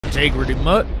Integrity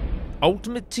Mutt.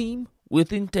 Ultimate team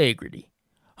with integrity.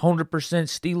 100%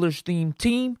 Steelers themed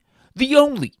team. The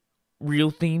only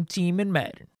real themed team in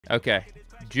Madden. Okay.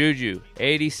 Juju,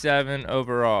 87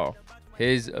 overall.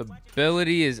 His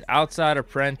ability is outside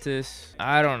apprentice.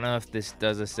 I don't know if this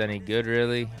does us any good,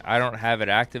 really. I don't have it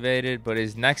activated, but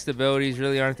his next abilities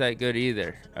really aren't that good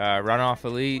either. Run off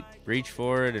elite, reach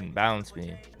forward, and balance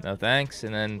beam. No thanks.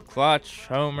 And then clutch,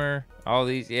 homer, all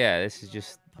these. Yeah, this is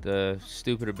just the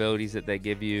stupid abilities that they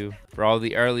give you for all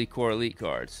the early core elite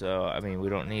cards. So, I mean, we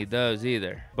don't need those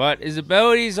either. But his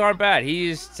abilities aren't bad. He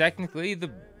is technically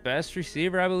the best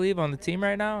receiver, I believe, on the team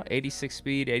right now. 86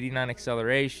 speed, 89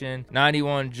 acceleration,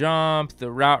 91 jump. The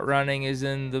route running is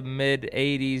in the mid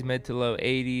 80s, mid to low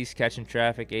 80s. Catching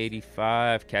traffic,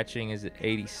 85. Catching is at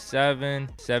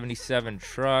 87. 77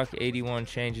 truck, 81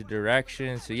 change of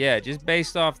direction. So yeah, just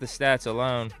based off the stats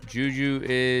alone, Juju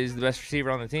is the best receiver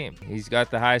on the team. He's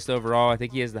got the highest overall. I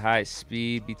think he has the highest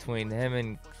speed between him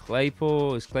and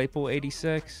Claypool. Is Claypool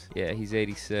 86? Yeah, he's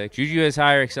 86. Juju has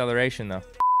higher acceleration though.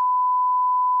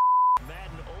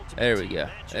 There we go.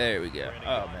 There we go.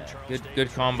 Oh man, good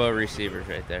combo receivers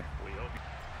right there.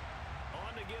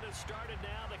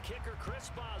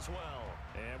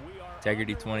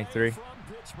 Integrity 23.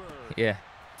 Yeah.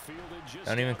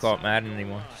 Don't even call it Madden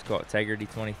anymore. Just call it Integrity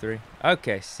 23.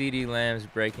 Okay. CD Lamb's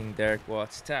breaking Derek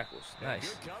Watt's tackles.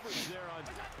 Nice.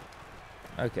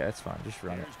 Okay, that's fine. Just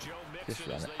run it. Just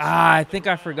run it. Ah, I think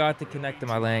I forgot to connect to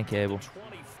my LAN cable.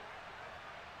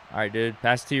 All right, dude.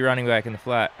 Pass to your running back in the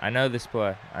flat. I know this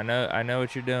play. I know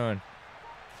what you're doing.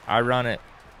 I run it.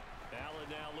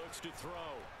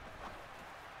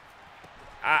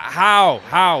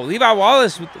 How? Levi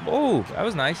Wallace with the... Oh, that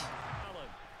was nice.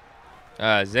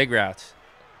 Zig routes.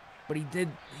 But he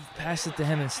passed it to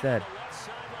him instead.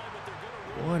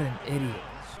 What an idiot.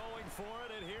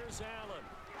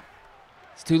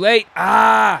 It's too late.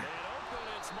 Ah,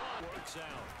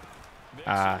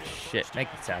 shit. Make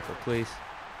the tackle, please.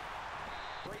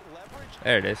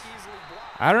 There it is.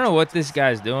 I don't know what this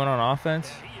guy's doing on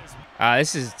offense.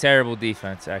 This is terrible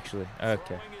defense, actually.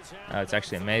 Okay. It's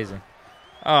actually amazing.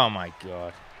 Oh, my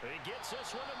God.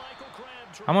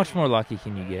 How much more lucky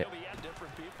can you get?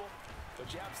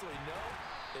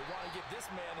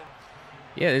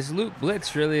 Yeah, this loop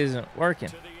blitz really isn't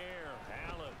working.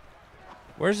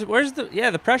 Where's the... Yeah,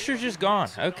 the pressure's just gone.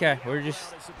 Okay, we're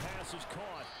just...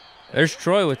 There's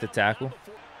Troy with the tackle.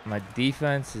 My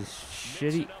defense is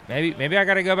shitty. Maybe I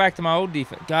gotta go back to my old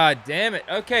defense. God damn it.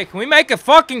 Okay, can we make a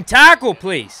fucking tackle,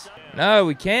 please? No,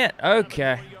 we can't.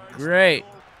 Okay, great.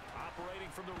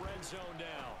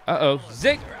 Uh-oh.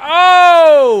 Zig.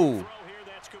 Oh!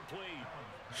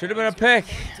 Should have been a pick.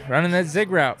 Running that zig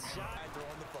route.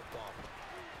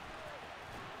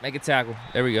 Make a tackle.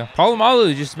 There we go.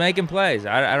 Polamalu just making plays.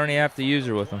 I don't even have to use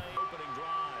her with him.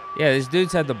 Yeah, this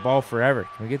dude's had the ball forever.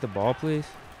 Can we get the ball, please?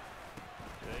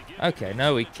 Okay,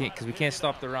 no, we can't, because we can't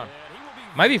stop the run.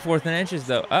 Might be 4th and inches,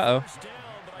 though. Uh-oh.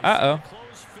 Uh-oh.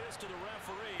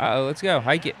 Uh-oh, let's go.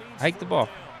 Hike it. Hike the ball.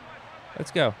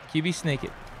 Let's go. QB sneak it.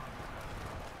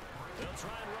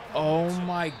 Oh,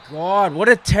 my God. What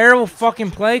a terrible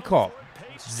fucking play call.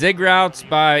 Zig routes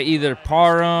by either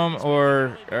Parham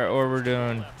or we're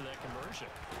doing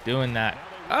that.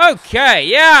 Okay,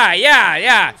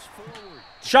 yeah.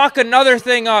 Chalk another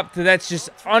thing up that's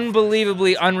just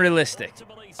unbelievably unrealistic.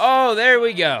 Oh, there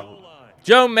we go.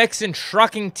 Joe Mixon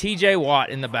trucking TJ Watt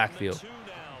in the backfield.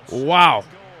 Wow.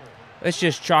 Let's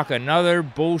just chalk another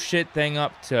bullshit thing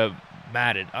up to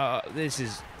Madden. This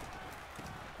is...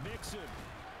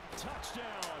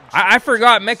 I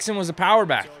forgot Mixon was a power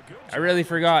back. I really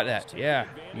forgot that. Yeah,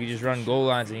 you just run goal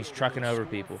lines and he's trucking over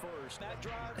people.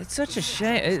 It's such a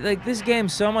shame. Like, this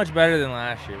game's so much better than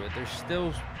last year, but there's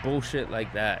still bullshit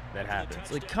like that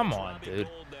happens. Like, come on, dude.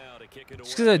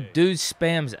 Just because a dude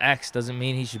spams X doesn't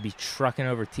mean he should be trucking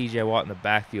over TJ Watt in the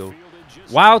backfield.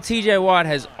 While TJ Watt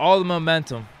has all the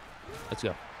momentum. Let's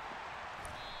go.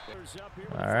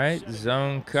 All right,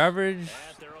 zone coverage.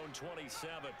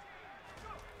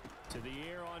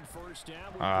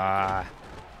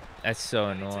 That's so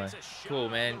annoying. Cool,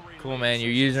 man. Cool, man.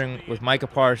 You're using with Micah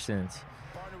Parsons.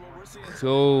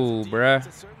 Cool, bruh.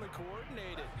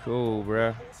 Cool,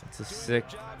 bruh. It's a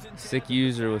sick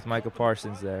user with Micah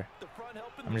Parsons there.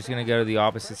 I'm just going to go to the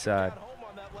opposite side.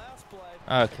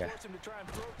 Okay.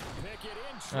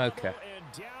 Okay.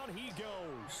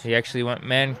 He actually went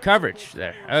man coverage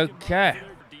there. Okay.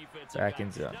 Back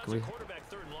in zone. Can we...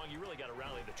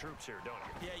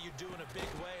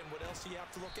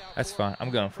 That's fine. I'm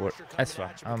going for it. That's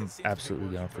fine. I'm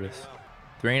absolutely going for this.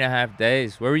 3.5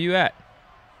 days. Where were you at?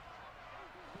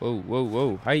 Whoa, whoa,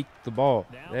 whoa. Hike the ball.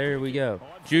 There we go.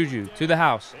 Juju to the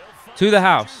house. To the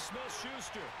house.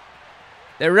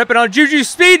 They're ripping on Juju's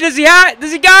speed. Does he have it?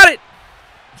 Does he got it?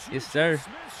 Yes, sir.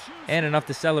 And enough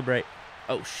to celebrate.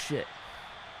 Oh, shit.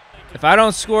 If I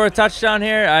don't score a touchdown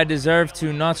here, I deserve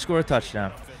to not score a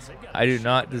touchdown. I do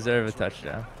not deserve a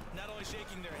touchdown.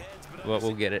 But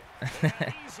we'll get it.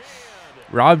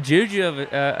 Rob Juju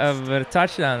of a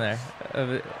touchdown there.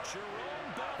 A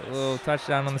little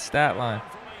touchdown on the stat line.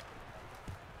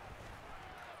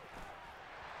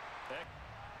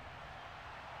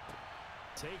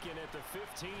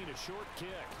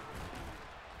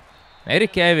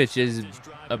 Madakevich is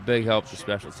a big help to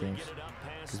special teams.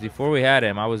 Because before we had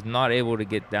him, I was not able to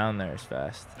get down there as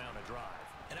fast.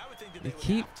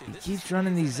 He keeps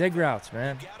running these zig routes,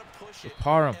 man. With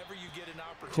Parham.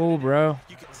 Cool, bro.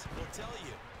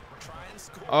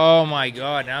 Oh my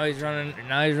God! Now he's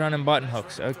running button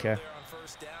hooks. Okay.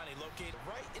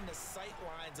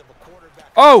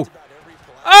 Oh.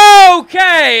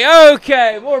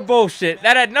 Okay. More bullshit.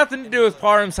 That had nothing to do with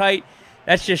Parham's height.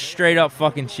 That's just straight up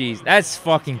fucking cheese. That's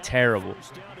fucking terrible.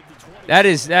 That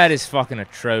is fucking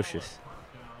atrocious.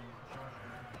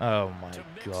 Oh my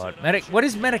God. What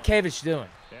is Madakevich doing?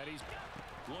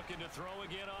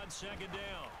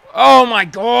 Oh my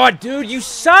God, dude, you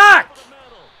suck!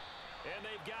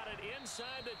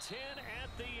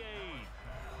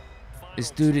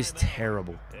 This dude is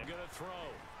terrible.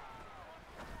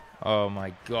 Oh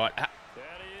my God.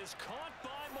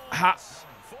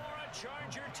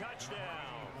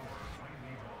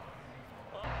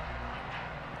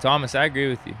 Thomas, I agree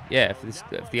with you. Yeah,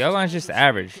 if the O-line's just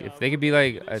average, if they could be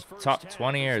like a top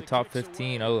 20 or a top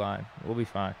 15 O-line, we'll be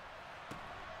fine.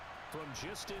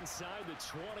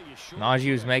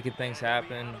 Najee was making things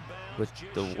happen with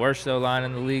the worst O-line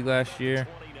in the league last year.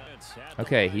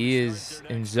 Okay, he is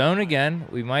in zone again.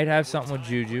 We might have something with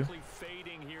Juju.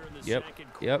 Yep.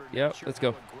 Let's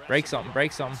go. Break something.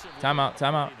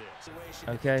 Timeout.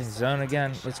 Okay, zone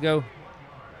again. Let's go.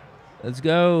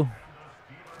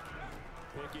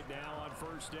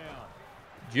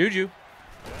 Juju.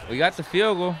 We got the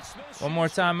field goal. One more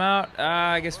timeout.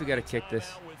 I guess we got to kick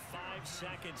this.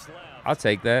 I'll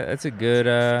take that. That's a good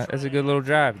little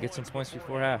drive. Get some points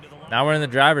before half. Now we're in the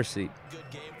driver's seat.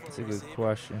 That's a good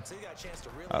question.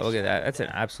 Oh, look at that. That's an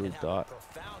absolute dot.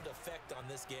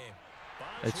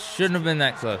 It shouldn't have been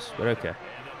that close, but okay.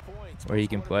 Where he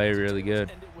can play really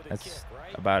good. That's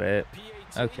about it.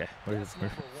 Okay. We're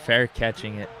fair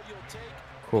catching it.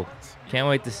 Cool. Can't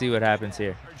wait to see what happens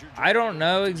here. I don't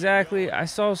know exactly. I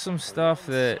saw some stuff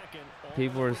that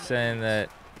people were saying that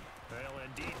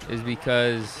is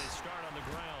because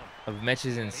of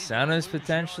Mitch's incentives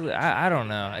potentially. I don't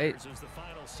know.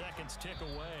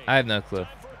 I have no clue.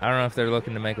 I don't know if they're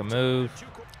looking to make a move.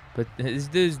 But this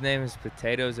dude's name is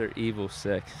Potatoes Are Evil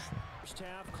 6.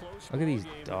 Look at these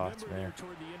dots, man.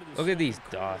 Look at these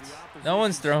dots. No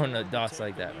one's throwing the dots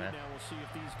like that, man.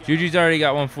 Juju's already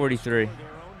got 143.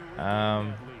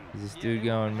 Is this dude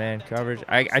going man coverage?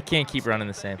 I can't keep running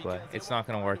the same play. It's not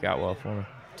going to work out well for me.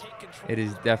 It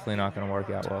is definitely not going to work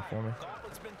out well for me.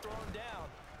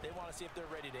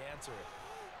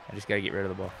 I just got to get rid of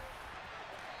the ball.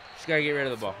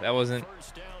 That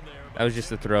was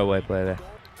just a throwaway play there.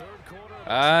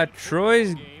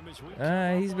 Troy's,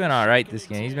 he's been all right this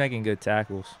game. He's making good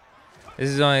tackles. This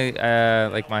is only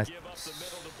like my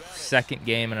second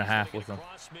game and a half with him.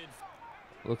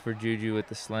 Look for Juju with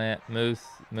the slant.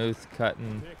 Muth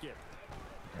cutting.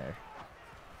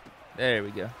 There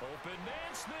we go.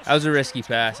 That was a risky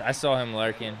pass. I saw him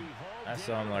lurking.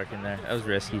 there. That was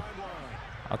risky.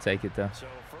 I'll take it, though.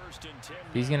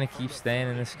 He's going to keep staying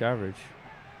in this coverage.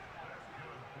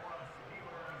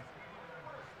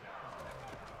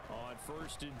 On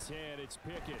 1st and 10, it's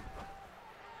Pickett.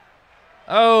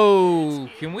 Oh,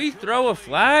 can we throw a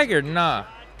flag or nah?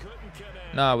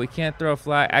 No, we can't throw a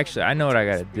flag. Actually, I know what I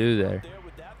got to do there.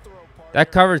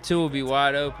 That cover 2 will be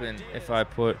wide open if I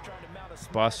put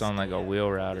Bus on like a wheel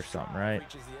route or something, right?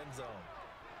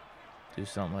 Do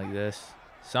something like this.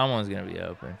 Someone's going to be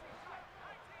open.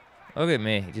 Look at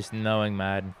me, just knowing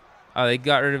Madden. Oh, they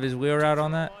got rid of his wheel route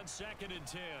on that?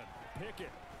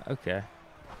 Okay.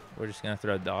 We're just going to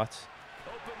throw dots.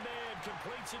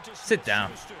 Sit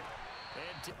down.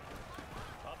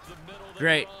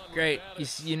 Great.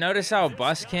 You notice how a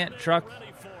bus can't truck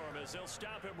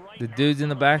the dudes in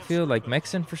the backfield, like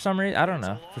Mixon for some reason? I don't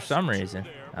know. For some reason.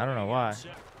 I don't know why.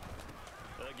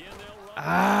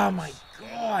 Ah, my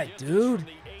God, dude.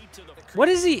 What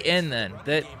is he in then?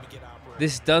 That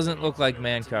this doesn't look like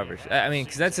man coverage. I mean,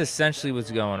 because that's essentially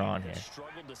what's going on here.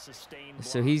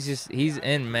 So he's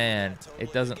in man.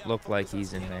 It doesn't look like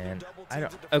he's in man.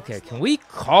 Okay, can we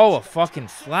call a fucking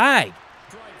flag?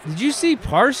 Did you see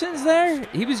Parsons there?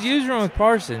 He was using with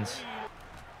Parsons.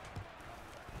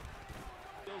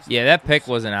 Yeah, that pick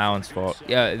wasn't Allen's fault.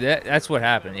 Yeah, that's what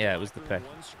happened. Yeah, it was the pick.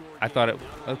 I thought it...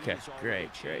 Okay, great.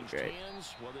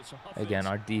 Again,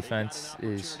 our defense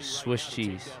is Swiss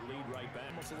cheese.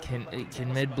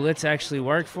 Can mid-blitz actually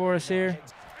work for us here?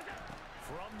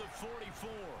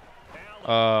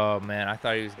 Oh, man, I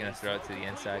thought he was going to throw it to the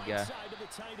inside guy.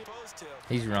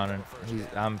 He's running.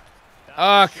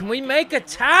 Can we make a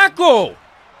tackle?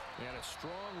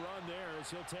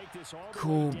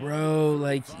 Cool, bro.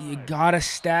 Like, you got a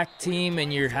stacked team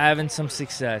and you're having some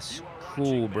success.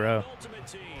 Cool, bro.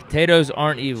 Potatoes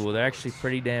aren't evil. They're actually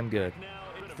pretty damn good.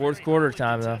 Fourth quarter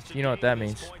time, though. You know what that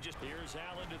means.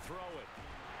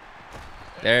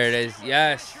 There it is.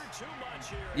 Yes.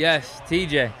 Yes,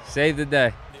 TJ. Save the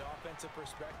day.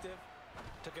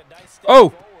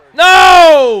 Oh!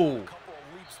 No!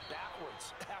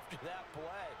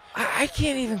 I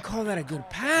can't even call that a good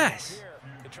pass.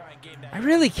 I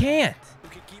really can't.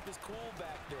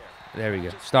 There we go.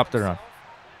 Stop the run.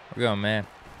 We're going, man.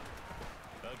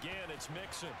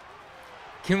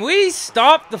 Can we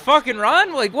stop the fucking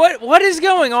run? Like, what is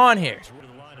going on here?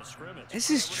 This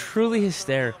is truly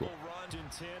hysterical.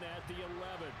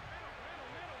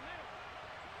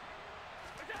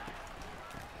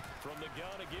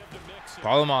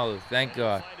 Palomalu, thank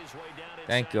God.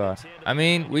 Thank God. I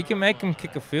mean, we can make him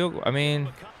kick a field goal. I mean...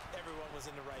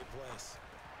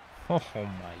 Oh,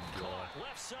 my God.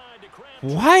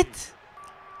 What?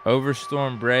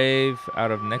 Overstorm Brave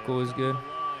out of nickel is good.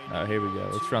 Oh, here we go.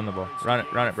 Let's run the ball. Run it,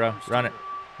 bro. Run it.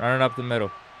 Run it up the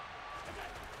middle.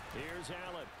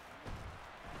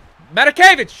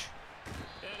 Matakevich!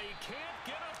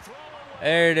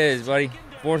 There it is, buddy.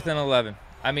 4th and 11.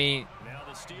 I mean,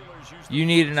 you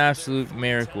need an absolute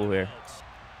miracle here.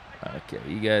 Okay,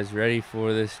 you guys ready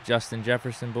for this Justin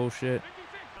Jefferson bullshit?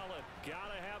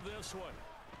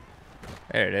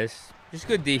 There it is. Just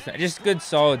good defense. Just good,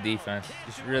 solid defense.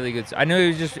 Just really good. I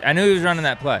knew he was running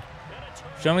that play.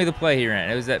 Show me the play he ran.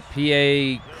 It was that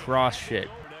PA cross shit.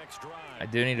 I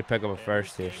do need to pick up a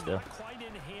first here still.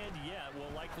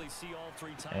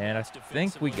 And I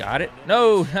think we got it.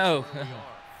 No.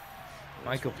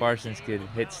 Michael Parsons could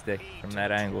hit stick from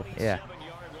that angle. Yeah.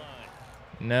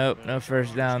 Nope, no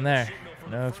first down there.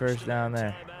 No first down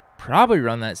there. Probably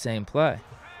run that same play.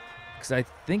 Because I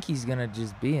think he's going to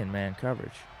just be in man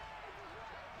coverage.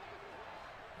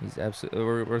 He's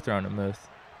absolutely... We're throwing a Muth.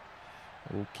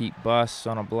 We'll keep Bus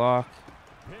on a block.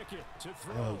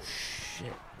 Oh,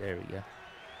 shit. There we go.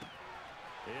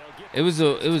 It was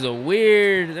a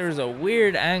weird... There was a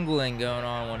weird angling going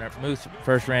on when Muth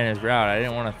first ran his route. I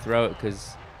didn't want to throw it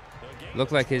because it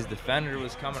looked like his defender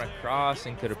was coming across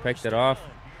and could have picked it off.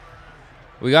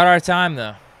 We got our time,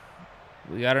 though.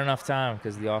 We got enough time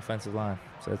because of the offensive line.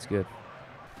 So that's good.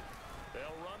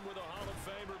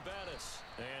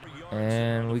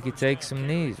 And we could take some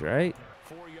knees, right?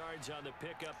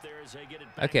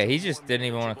 Okay, he just didn't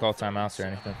even want to call timeouts or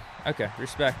anything. Okay,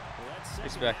 respect.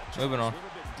 Moving on.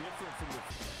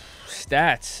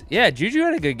 Stats. Yeah, Juju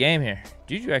had a good game here.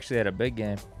 Juju actually had a big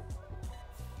game.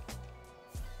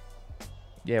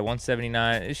 Yeah,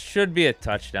 179. It should be a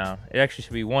touchdown. It actually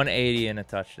should be 180 and a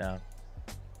touchdown.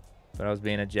 But I was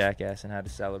being a jackass and had to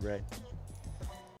celebrate.